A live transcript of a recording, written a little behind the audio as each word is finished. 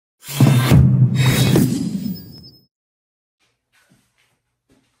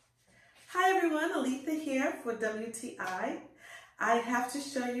everyone, Aletha here for WTI. I have to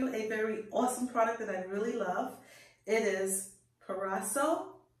show you a very awesome product that I really love. It is Proraso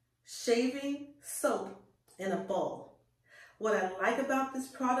shaving soap in a bowl. What I like about this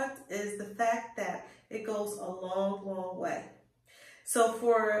product is the fact that it goes a long, long way. So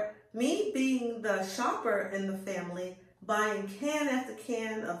for me being the shopper in the family, buying can after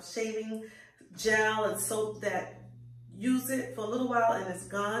can of shaving gel and soap that use it for a little while and it's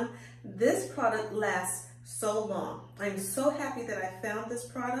gone, this product lasts so long. I'm so happy that I found this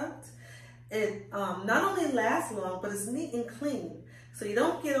product. It not only lasts long, but it's neat and clean. So you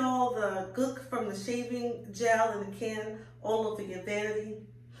don't get all the gook from the shaving gel in the can all over your vanity.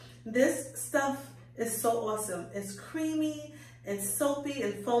 This stuff is so awesome. It's creamy and soapy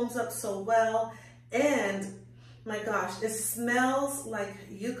and foams up so well. And my gosh, it smells like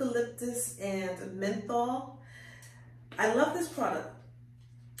eucalyptus and menthol. I love this product.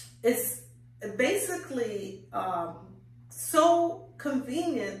 It's basically so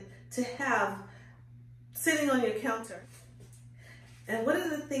convenient to have sitting on your counter. And one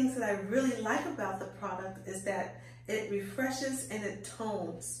of the things that I really like about the product is that it refreshes and it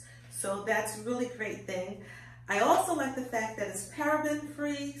tones. So that's a really great thing. I also like the fact that it's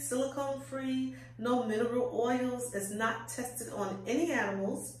paraben-free, silicone-free, no mineral oils. It's not tested on any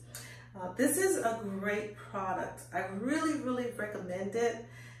animals. This is a great product. I really, really recommend it.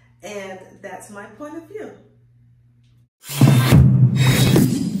 And that's my point of view.